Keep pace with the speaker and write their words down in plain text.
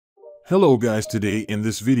Hello guys, today in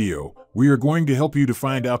this video, we are going to help you to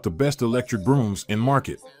find out the best electric brooms in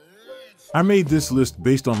market. I made this list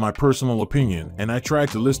based on my personal opinion, and I tried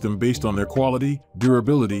to list them based on their quality,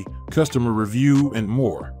 durability, customer review, and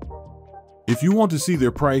more. If you want to see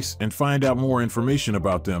their price and find out more information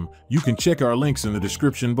about them, you can check our links in the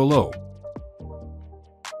description below.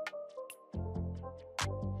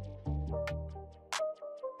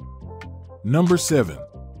 Number 7.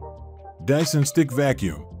 Dyson Stick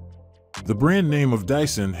Vacuum. The brand name of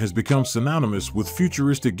Dyson has become synonymous with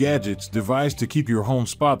futuristic gadgets devised to keep your home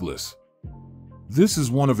spotless. This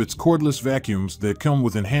is one of its cordless vacuums that come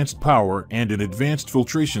with enhanced power and an advanced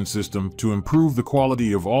filtration system to improve the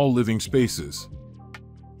quality of all living spaces.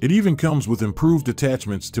 It even comes with improved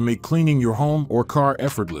attachments to make cleaning your home or car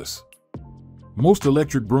effortless. Most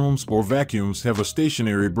electric brooms or vacuums have a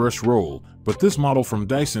stationary brush roll, but this model from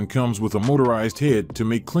Dyson comes with a motorized head to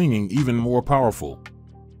make cleaning even more powerful.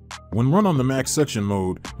 When run on the max suction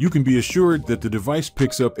mode, you can be assured that the device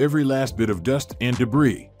picks up every last bit of dust and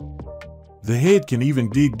debris. The head can even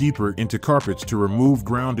dig deeper into carpets to remove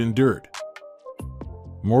ground and dirt.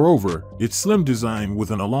 Moreover, its slim design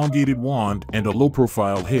with an elongated wand and a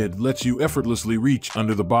low-profile head lets you effortlessly reach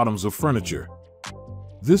under the bottoms of furniture.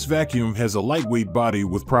 This vacuum has a lightweight body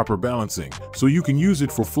with proper balancing, so you can use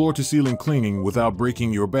it for floor-to-ceiling cleaning without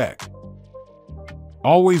breaking your back.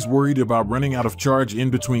 Always worried about running out of charge in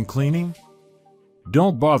between cleaning?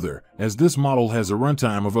 Don't bother, as this model has a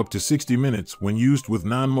runtime of up to 60 minutes when used with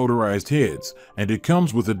non-motorized heads, and it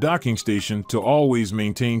comes with a docking station to always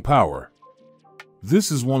maintain power. This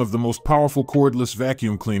is one of the most powerful cordless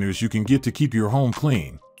vacuum cleaners you can get to keep your home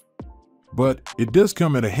clean. But it does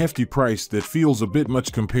come at a hefty price that feels a bit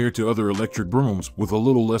much compared to other electric brooms with a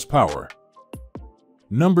little less power.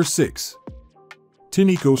 Number 6.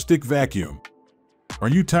 Tineco Stick Vacuum. Are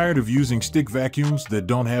you tired of using stick vacuums that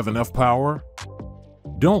don't have enough power?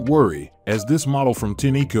 Don't worry, as this model from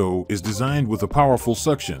Tineco is designed with a powerful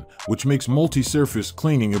suction, which makes multi-surface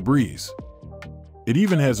cleaning a breeze. It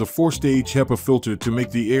even has a 4-stage HEPA filter to make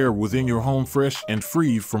the air within your home fresh and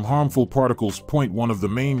free from harmful particles. One of the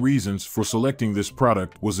main reasons for selecting this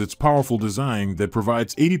product was its powerful design that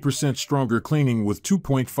provides 80% stronger cleaning with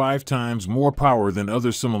 2.5 times more power than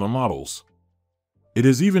other similar models. It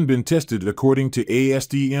has even been tested according to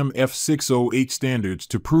ASTM F608 standards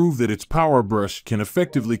to prove that its power brush can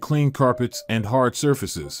effectively clean carpets and hard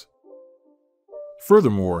surfaces.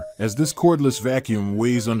 Furthermore, as this cordless vacuum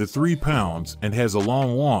weighs under 3 pounds and has a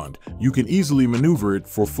long wand, you can easily maneuver it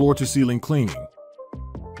for floor-to-ceiling cleaning.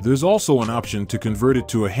 There's also an option to convert it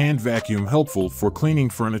to a hand vacuum, helpful for cleaning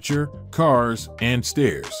furniture, cars, and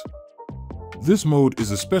stairs. This mode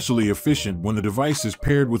is especially efficient when the device is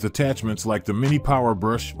paired with attachments like the mini power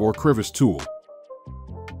brush or crevice tool.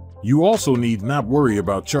 You also need not worry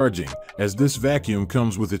about charging, as this vacuum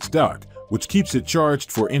comes with its dock, which keeps it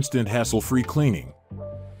charged for instant hassle-free cleaning.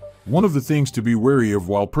 One of the things to be wary of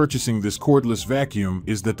while purchasing this cordless vacuum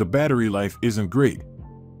is that the battery life isn't great.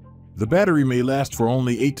 The battery may last for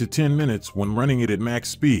only 8 to 10 minutes when running it at max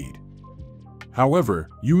speed. However,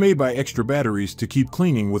 you may buy extra batteries to keep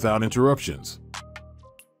cleaning without interruptions.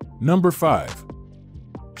 Number 5.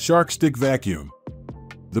 Shark Stick Vacuum.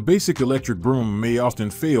 The basic electric broom may often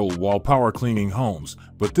fail while power cleaning homes,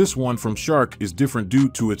 but this one from Shark is different due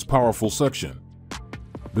to its powerful suction.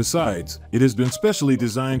 Besides, it has been specially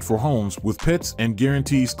designed for homes with pets and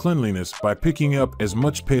guarantees cleanliness by picking up as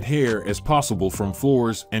much pet hair as possible from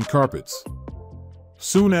floors and carpets.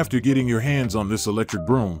 Soon after getting your hands on this electric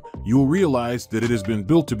broom, you'll realize that it has been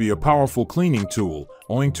built to be a powerful cleaning tool,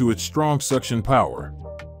 owing to its strong suction power.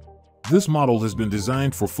 This model has been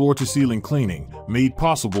designed for floor-to-ceiling cleaning, made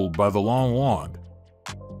possible by the long wand.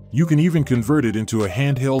 You can even convert it into a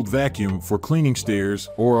handheld vacuum for cleaning stairs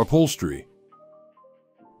or upholstery.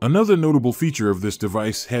 Another notable feature of this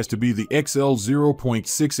device has to be the XL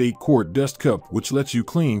 0.68 quart dust cup, which lets you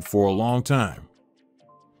clean for a long time.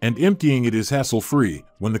 And emptying it is hassle-free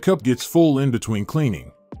when the cup gets full in between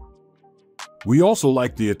cleaning. We also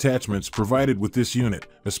like the attachments provided with this unit,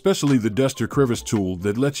 especially the duster crevice tool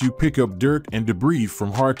that lets you pick up dirt and debris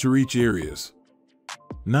from hard-to-reach areas.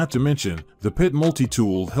 Not to mention, the Pet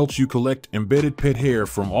Multi-Tool helps you collect embedded pet hair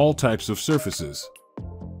from all types of surfaces.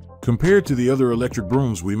 Compared to the other electric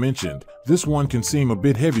brooms we mentioned, this one can seem a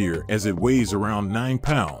bit heavier as it weighs around 9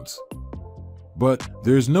 pounds. But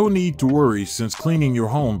there's no need to worry, since cleaning your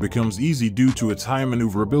home becomes easy due to its high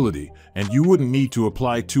maneuverability, and you wouldn't need to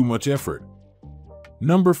apply too much effort.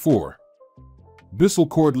 Number 4. Bissell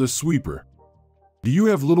Cordless Sweeper. Do you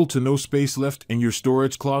have little to no space left in your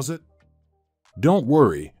storage closet? Don't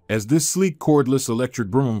worry, as this sleek cordless electric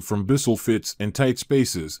broom from Bissell fits in tight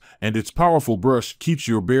spaces, and its powerful brush keeps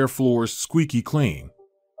your bare floors squeaky clean.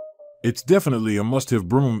 It's definitely a must-have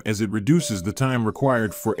broom as it reduces the time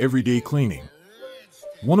required for everyday cleaning.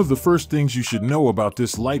 One of the first things you should know about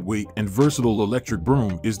this lightweight and versatile electric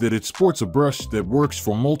broom is that it sports a brush that works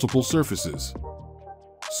for multiple surfaces.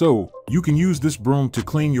 So, you can use this broom to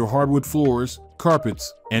clean your hardwood floors,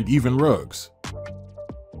 carpets, and even rugs.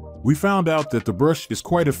 We found out that the brush is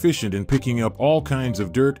quite efficient in picking up all kinds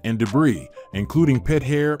of dirt and debris, including pet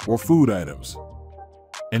hair or food items.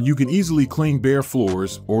 And you can easily clean bare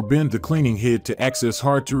floors or bend the cleaning head to access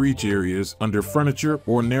hard-to-reach areas under furniture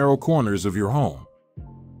or narrow corners of your home.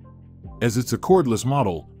 As it's a cordless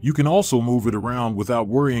model, you can also move it around without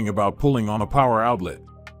worrying about pulling on a power outlet.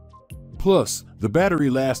 Plus, the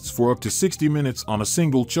battery lasts for up to 60 minutes on a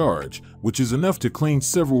single charge, which is enough to clean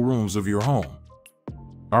several rooms of your home.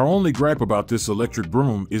 Our only gripe about this electric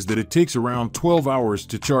broom is that it takes around 12 hours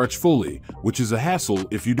to charge fully, which is a hassle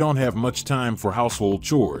if you don't have much time for household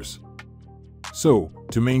chores. So,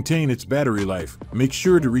 to maintain its battery life, make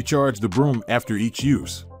sure to recharge the broom after each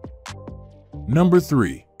use. Number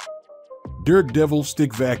 3. Dirt Devil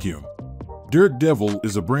Stick Vacuum. Dirt Devil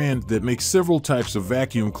is a brand that makes several types of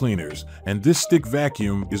vacuum cleaners, and this stick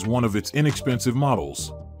vacuum is one of its inexpensive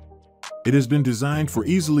models. It has been designed for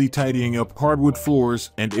easily tidying up hardwood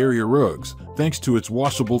floors and area rugs, thanks to its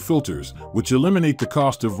washable filters, which eliminate the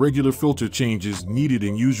cost of regular filter changes needed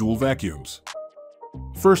in usual vacuums.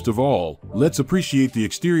 First of all, let's appreciate the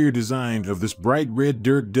exterior design of this bright red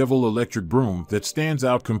Dirt Devil electric broom that stands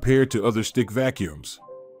out compared to other stick vacuums.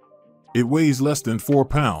 It weighs less than 4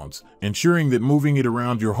 pounds, ensuring that moving it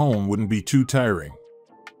around your home wouldn't be too tiring.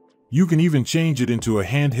 You can even change it into a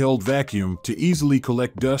handheld vacuum to easily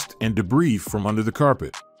collect dust and debris from under the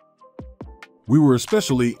carpet. We were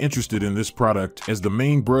especially interested in this product as the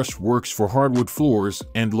main brush works for hardwood floors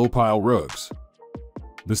and low-pile rugs.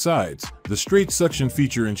 Besides, the straight suction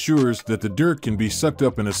feature ensures that the dirt can be sucked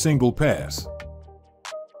up in a single pass.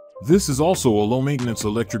 This is also a low-maintenance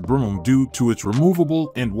electric broom due to its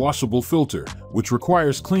removable and washable filter, which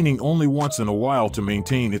requires cleaning only once in a while to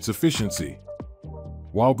maintain its efficiency.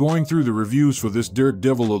 While going through the reviews for this Dirt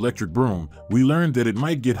Devil electric broom, we learned that it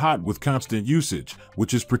might get hot with constant usage,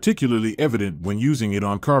 which is particularly evident when using it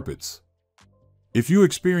on carpets. If you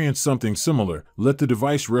experience something similar, let the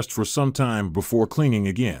device rest for some time before cleaning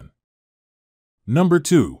again. Number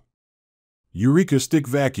 2. Eureka Stick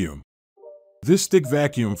Vacuum. This stick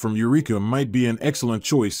vacuum from Eureka might be an excellent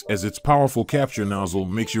choice as its powerful capture nozzle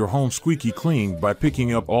makes your home squeaky clean by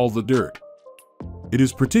picking up all the dirt. It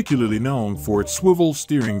is particularly known for its swivel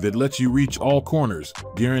steering that lets you reach all corners,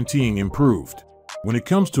 guaranteeing improved. When it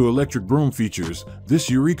comes to electric broom features, this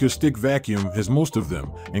Eureka stick vacuum has most of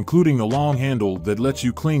them, including a long handle that lets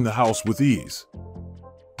you clean the house with ease.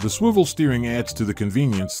 The swivel steering adds to the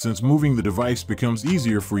convenience since moving the device becomes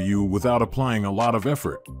easier for you without applying a lot of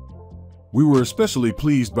effort. We were especially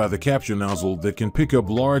pleased by the capture nozzle that can pick up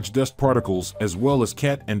large dust particles as well as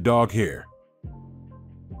cat and dog hair.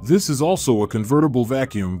 This is also a convertible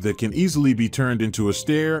vacuum that can easily be turned into a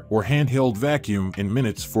stair or handheld vacuum in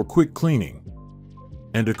minutes for quick cleaning.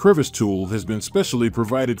 And a crevice tool has been specially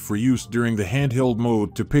provided for use during the handheld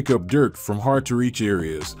mode to pick up dirt from hard-to-reach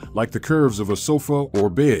areas, like the curves of a sofa or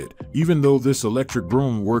bed. Even though this electric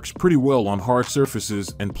broom works pretty well on hard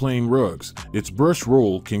surfaces and plain rugs, its brush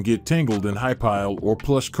roll can get tangled in high-pile or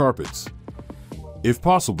plush carpets. If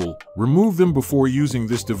possible, remove them before using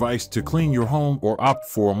this device to clean your home or opt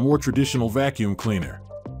for a more traditional vacuum cleaner.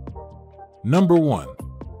 Number 1.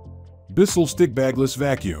 Bissell Stick Bagless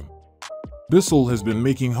Vacuum. Bissell has been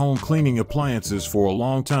making home cleaning appliances for a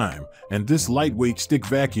long time, and this lightweight stick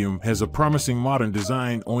vacuum has a promising modern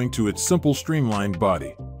design owing to its simple streamlined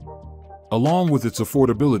body. Along with its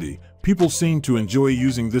affordability, people seem to enjoy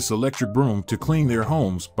using this electric broom to clean their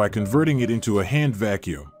homes by converting it into a hand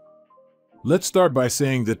vacuum. Let's start by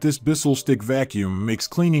saying that this Bissell stick vacuum makes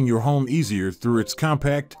cleaning your home easier through its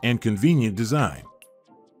compact and convenient design.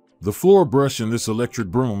 The floor brush in this electric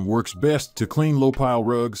broom works best to clean low-pile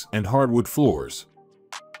rugs and hardwood floors.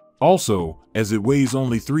 Also, as it weighs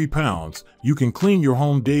only 3 pounds, you can clean your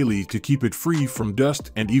home daily to keep it free from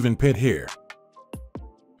dust and even pet hair.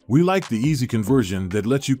 We like the easy conversion that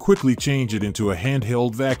lets you quickly change it into a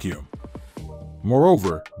handheld vacuum.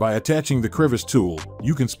 Moreover, by attaching the crevice tool,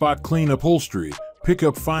 you can spot clean upholstery, pick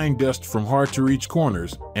up fine dust from hard-to-reach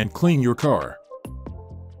corners, and clean your car.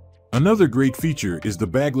 Another great feature is the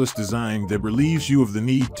bagless design that relieves you of the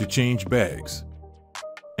need to change bags.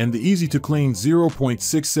 And the easy-to-clean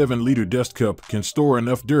 0.67-liter dust cup can store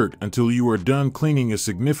enough dirt until you are done cleaning a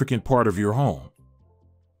significant part of your home.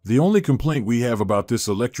 The only complaint we have about this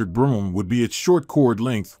electric broom would be its short cord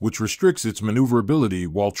length, which restricts its maneuverability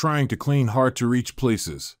while trying to clean hard-to-reach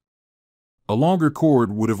places. A longer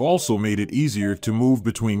cord would have also made it easier to move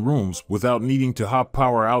between rooms without needing to hop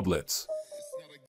power outlets.